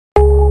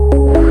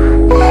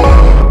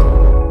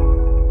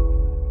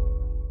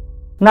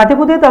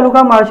नातेपुते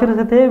तालुका माळशिरस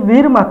येथे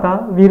वीर माता,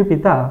 वीर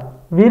पिता,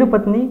 वीर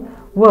पत्नी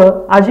व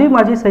आजी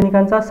माजी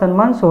सैनिकांचा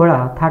सन्मान सोहळा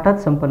थाटात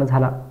संपन्न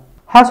झाला।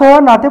 हा सोहळा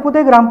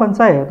नातेपुते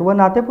ग्रामपंचायत व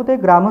नातेपुते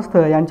ग्रामस्थ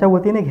यांच्या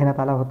वतीने घेण्यात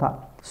आला होता।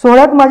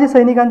 सोहळ्यात माजी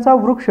सैनिकांचा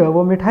वृक्ष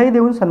व मिठाई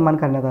देऊन सन्मान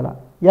करण्यात आला।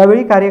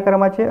 यावेळी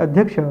कार्यक्रमाचे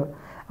अध्यक्ष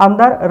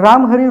आमदार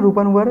रामहरी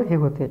रुपनवर हे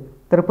होते,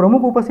 तर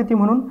प्रमुख उपस्थिती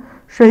म्हणून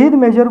शहीद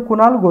मेजर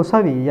कुणाल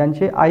गोसावी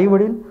यांचे आई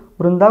वडील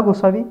वृंदा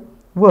गोसावी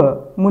व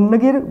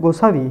मुन्नगीर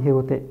गोसावी हे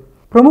होते।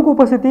 प्रमुख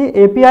उपस्थिती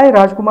API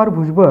राजकुमार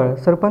भुजबळ,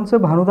 सरपंच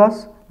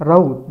भानुदास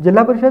राऊत,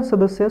 जिल्हा परिषद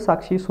सदस्य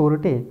साक्षी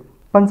सोरटे,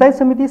 पंचायत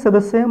समिती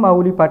सदस्य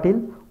माऊली पाटील,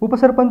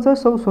 उपसरपंच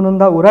सौ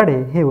सुनंदा उराडे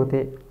हे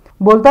होते।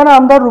 बोलताना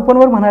आमदार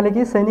रुपनवर म्हणाले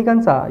की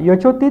सैनिकांचा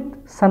यशोचित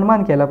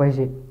सन्मान केला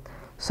पाहिजे।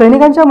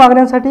 सैनिकांच्या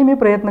मागण्यांसाठी मी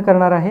प्रयत्न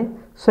करणार आहे।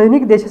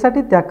 सैनिक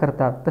देशासाठी त्याग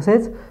करतात।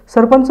 तसेच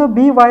सरपंच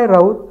BY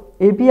राऊत,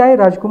 API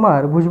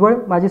राजकुमार भुजबळ,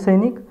 माजी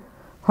सैनिक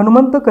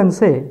हनुमंत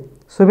कनसे,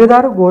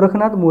 सुभेदार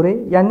गोरखनाथ मोरे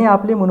यांनी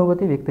आपली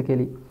मनोगती व्यक्त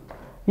केली।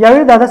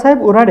 यावेळी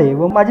दादासाहेब उराडे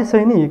व माजी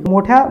सैनिक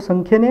मोठ्या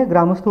संख्येने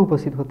ग्रामस्थ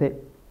उपस्थित होते।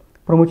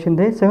 Pramod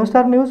Shinde, 7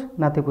 star news,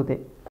 Natepute.